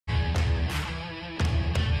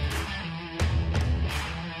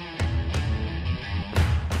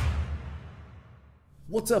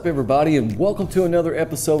What's up, everybody, and welcome to another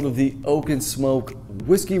episode of the Oak and Smoke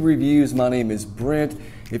Whiskey Reviews. My name is Brent.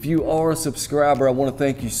 If you are a subscriber, I want to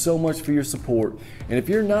thank you so much for your support. And if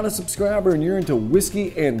you're not a subscriber and you're into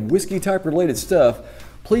whiskey and whiskey type related stuff,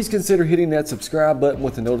 please consider hitting that subscribe button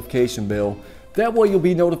with the notification bell. That way you'll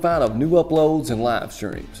be notified of new uploads and live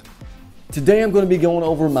streams. Today I'm going to be going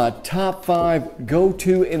over my top 5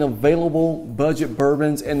 go-to and available budget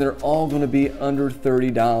bourbons, and they're all going to be under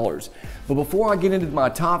 $30. But before I get into my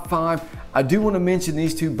top 5, I do want to mention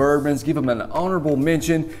these two bourbons, give them an honorable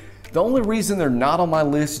mention. The only reason they're not on my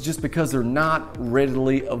list is just because they're not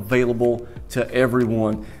readily available to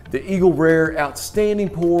everyone. The Eagle Rare Outstanding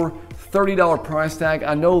Pour, $30 price tag.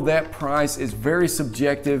 I know that price is very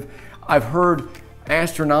subjective. I've heard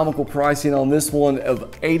astronomical pricing on this one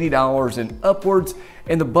of $80 and upwards.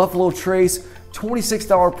 And the Buffalo Trace,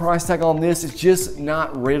 $26 price tag on this is just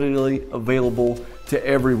not readily available to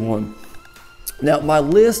everyone. Now, my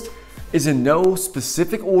list is in no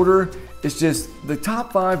specific order. It's just the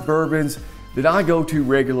top 5 bourbons that I go to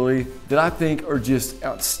regularly that I think are just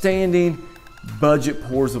outstanding budget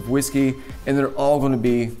pours of whiskey, and they're all going to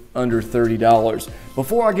be under $30.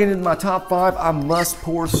 Before I get into my top 5, I must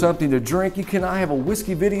pour something to drink. You cannot have a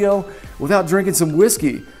whiskey video without drinking some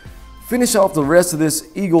whiskey. Finish off the rest of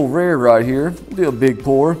this Eagle Rare right here. Do a big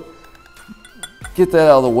pour. Get that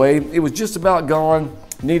out of the way. It was just about gone.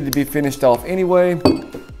 Needed to be finished off anyway.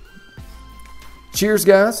 Cheers,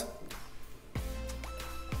 guys.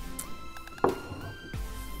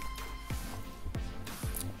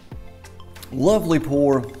 Lovely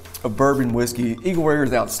pour of bourbon whiskey. Eagle Rare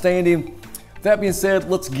is outstanding. That being said,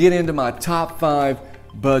 let's get into my top 5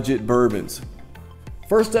 budget bourbons.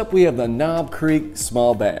 First up, we have the Knob Creek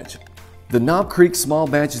Small Batch. The Knob Creek Small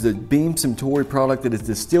Batch is a Beam Suntory product that is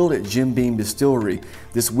distilled at Jim Beam Distillery.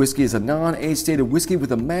 This whiskey is a non-age stated whiskey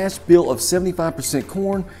with a mash bill of 75%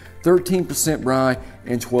 corn, 13% rye,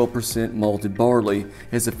 and 12% malted barley.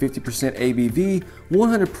 It has a 50% ABV,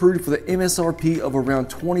 100 proof with an MSRP of around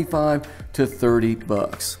 $25 to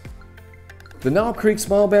 $30. The Knob Creek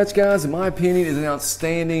Small Batch, guys, in my opinion, is an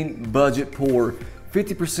outstanding budget pour.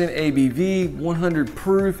 50% ABV, 100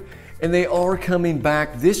 proof, and they are coming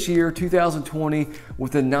back this year, 2020,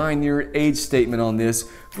 with a 9-year age statement on this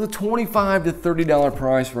for the $25 to $30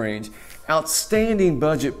 price range. Outstanding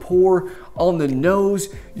budget pour. On the nose,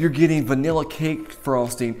 you're getting vanilla cake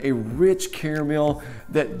frosting, a rich caramel,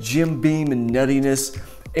 that Jim Beam and nuttiness,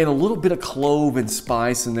 and a little bit of clove and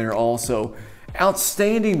spice in there also.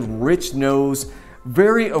 Outstanding rich nose,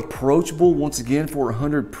 very approachable once again for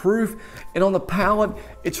 100 proof, and on the palate,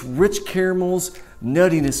 it's rich caramels,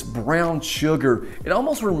 nuttiness, brown sugar. It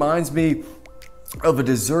almost reminds me of a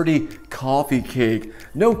desserty coffee cake.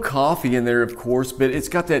 No coffee in there, of course, but it's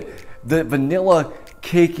got the vanilla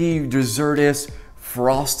cakey dessertous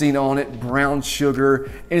frosting on it, brown sugar,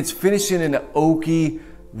 and it's finishing in an oaky,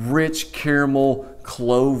 rich caramel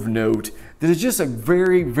clove note. That is just a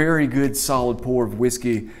very, very good solid pour of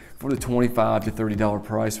whiskey for the $25 to $30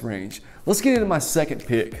 price range. Let's get into my second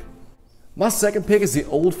pick. My second pick is the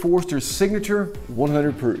Old Forester Signature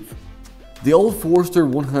 100 proof. The Old Forester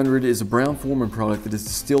 100 is a Brown-Forman product that is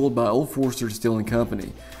distilled by Old Forester Distilling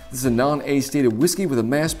Company. This is a non-age stated whiskey with a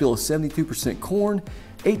mash bill of 72% corn,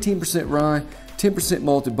 18% rye, 10%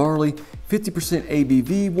 malted barley, 50%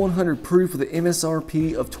 ABV, 100 proof with an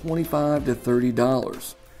MSRP of $25 to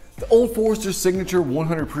 $30. The Old Forester Signature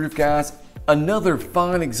 100 proof, guys, another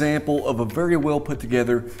fine example of a very well put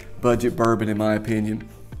together budget bourbon in my opinion.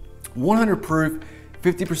 100 proof,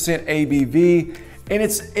 50% ABV,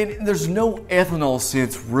 and there's no ethanol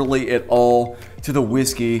sense really at all to the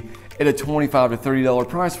whiskey at a $25 to $30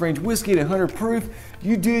 price range. Whiskey at 100 proof,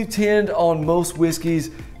 you do tend on most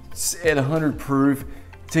whiskeys at 100 proof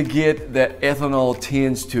to get that ethanol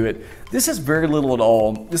tinge to it. This has very little at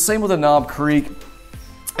all. The same with the Knob Creek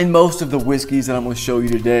and most of the whiskeys that I'm going to show you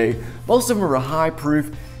today. Most of them are high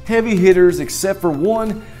proof, heavy hitters except for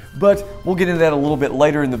one, but we'll get into that a little bit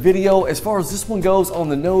later in the video. As far as this one goes, on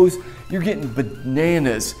the nose, you're getting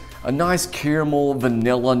bananas, a nice caramel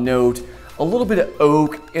vanilla note, a little bit of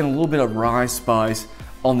oak, and a little bit of rye spice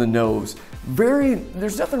on the nose.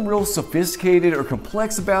 There's nothing real sophisticated or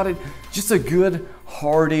complex about it, just a good,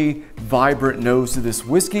 hearty, vibrant nose to this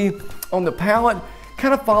whiskey. On the palate,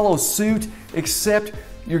 kind of follows suit, except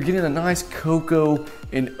you're getting a nice cocoa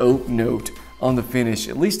and oak note on the finish.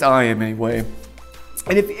 At least I am anyway.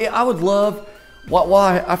 And I would love,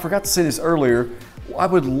 I forgot to say this earlier, I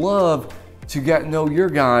would love to know your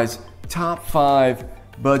guys' top 5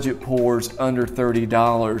 budget pours under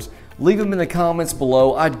 $30. Leave them in the comments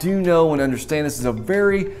below. I do know and understand this is a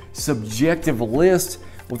very subjective list,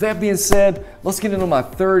 With that being said, let's get into my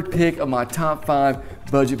third pick of my top 5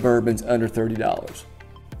 budget bourbons under $30.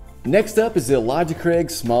 Next up is the Elijah Craig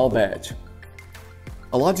Small Batch.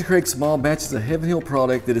 Elijah Craig Small Batch is a Heaven Hill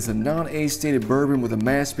product that is a non-age stated bourbon with a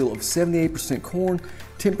mash bill of 78% corn,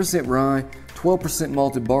 10% rye, 12%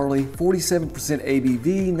 malted barley, 47%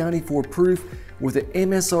 ABV, 94 proof, with an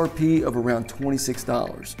MSRP of around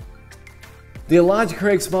 $26. The Elijah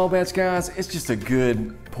Craig Small Batch, guys, it's just a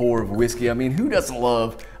good pour of whiskey. I mean, who doesn't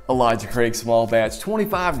love Elijah Craig Small Batch?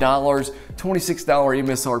 $25, $26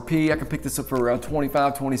 MSRP. I can pick this up for around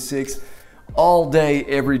 $25, $26 all day,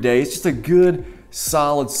 every day. It's just a good,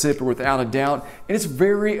 solid sipper without a doubt, and it's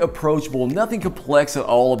very approachable. Nothing complex at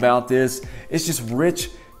all about this. It's just rich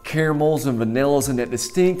caramels and vanillas and that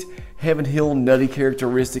distinct Heaven Hill nutty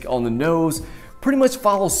characteristic on the nose. Pretty much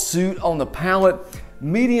follows suit on the palate.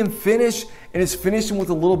 Medium finish, and it's finishing with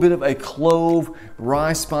a little bit of a clove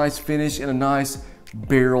rye spice finish and a nice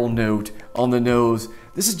barrel note on the nose.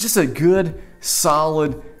 This is just a good,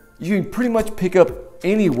 solid, you can pretty much pick up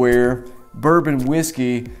anywhere bourbon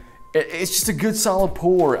whiskey. It's just a good solid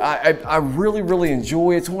pour. I really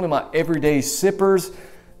enjoy it. It's one of my everyday sippers.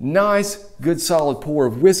 Nice, good solid pour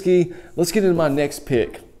of whiskey. Let's get into my next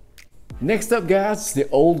pick. Next up, guys, is the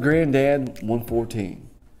Old Grandad 114.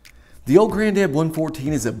 The Old Grandad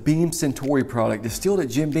 114 is a Beam Centauri product distilled at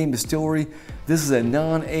Jim Beam Distillery. This is a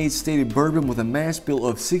non-age stated bourbon with a mash bill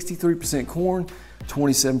of 63% corn,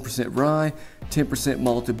 27% rye, 10%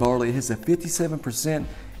 malted barley. It has a 57%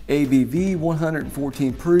 ABV,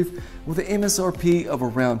 114 proof, with an MSRP of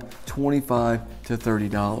around $25 to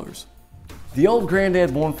 $30. The Old Grandad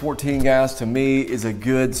 114, guys, to me is a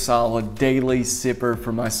good, solid daily sipper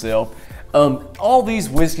for myself. All these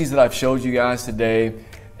whiskeys that I've showed you guys today,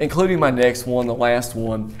 including my next one, the last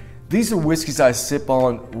one, these are whiskeys I sip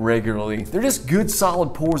on regularly. They're just good,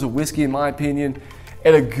 solid pours of whiskey, in my opinion,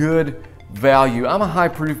 at a good value. I'm a high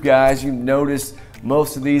proof guy. As you notice,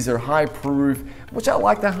 most of these are high proof, which I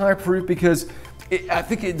like the high proof because I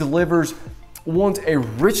think it delivers a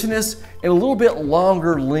richness and a little bit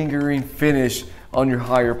longer lingering finish on your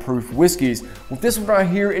higher proof whiskeys. With this one right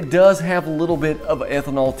here, it does have a little bit of an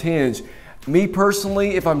ethanol tinge. Me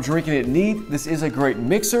personally, if I'm drinking it neat, this is a great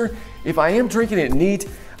mixer. If I am drinking it neat,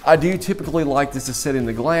 I do typically like this to sit in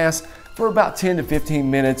the glass for about 10 to 15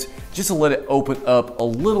 minutes just to let it open up a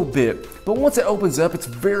little bit. But once it opens up, it's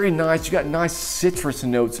very nice. You got nice citrus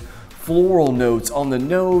notes, floral notes on the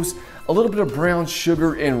nose, a little bit of brown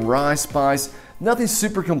sugar and rye spice. Nothing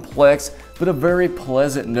super complex, but a very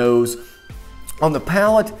pleasant nose. On the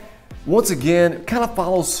palate, once again, kind of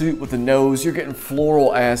follows suit with the nose. You're getting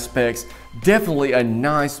floral aspects, definitely a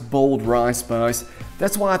nice bold rye spice.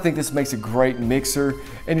 That's why I think this makes a great mixer.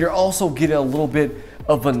 And you're also getting a little bit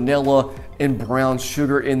of vanilla and brown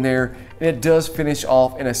sugar in there. And it does finish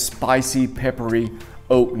off in a spicy, peppery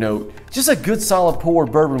oak note. Just a good solid pour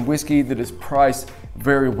of bourbon whiskey that is priced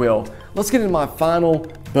very well. Let's get into my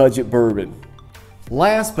final budget bourbon.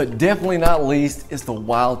 Last but definitely not least is the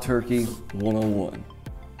Wild Turkey 101.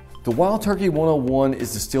 The Wild Turkey 101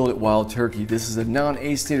 is distilled at Wild Turkey. This is a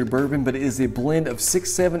non-age stated bourbon, but it is a blend of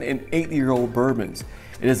 6, 7, and 8-year-old bourbons.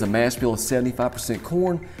 It has a mash bill of 75%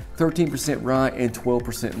 corn, 13% rye, and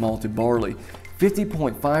 12% malted barley.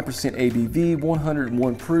 50.5% ABV,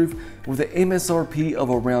 101 proof, with an MSRP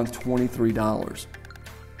of around $23.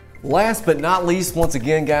 Last but not least, once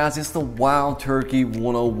again, guys, it's the Wild Turkey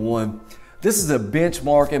 101. This is a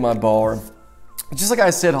benchmark in my bar. Just like I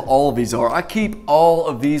said, all of these are. I keep all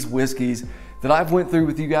of these whiskeys that I've went through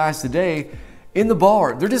with you guys today in the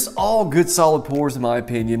bar. They're just all good solid pours in my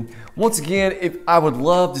opinion. Once again, I would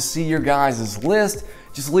love to see your guys' list.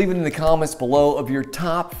 Just leave it in the comments below of your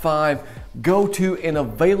top 5 go-to and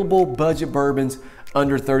available budget bourbons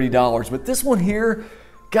under $30. But this one here,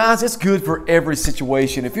 guys, it's good for every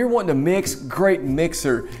situation. If you're wanting to mix, great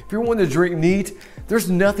mixer. If you're wanting to drink neat, there's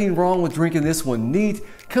nothing wrong with drinking this one neat.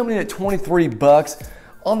 Coming in at 23 bucks.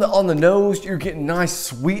 On the nose, you're getting nice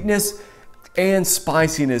sweetness and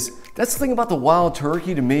spiciness. That's the thing about the Wild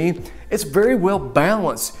Turkey to me. It's very well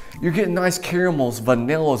balanced. You're getting nice caramels,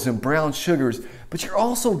 vanillas, and brown sugars, but you're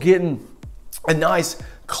also getting a nice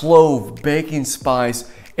clove, baking spice,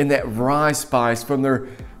 and that rye spice from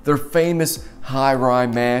their famous high rye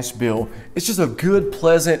mash bill. It's just a good,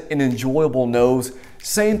 pleasant, and enjoyable nose.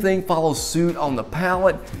 Same thing follows suit on the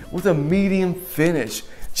palate with a medium finish.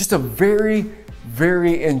 Just a very,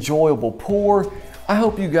 very enjoyable pour. I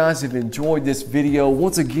hope you guys have enjoyed this video.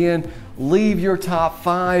 Once again, leave your top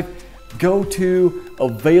 5 go-to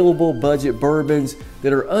available budget bourbons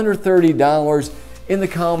that are under $30 in the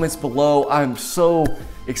comments below. I'm so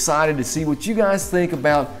excited to see what you guys think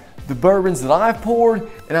about the bourbons that I've poured,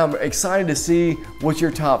 and I'm excited to see what your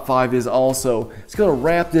top 5 is also. It's gonna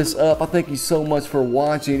wrap this up. I thank you so much for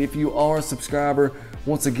watching. If you are a subscriber,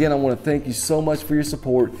 once again, I wanna thank you so much for your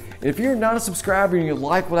support. And if you're not a subscriber and you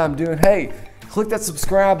like what I'm doing, hey, click that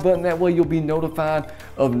subscribe button. That way you'll be notified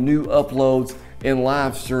of new uploads and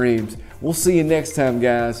live streams. We'll see you next time,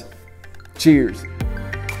 guys. Cheers.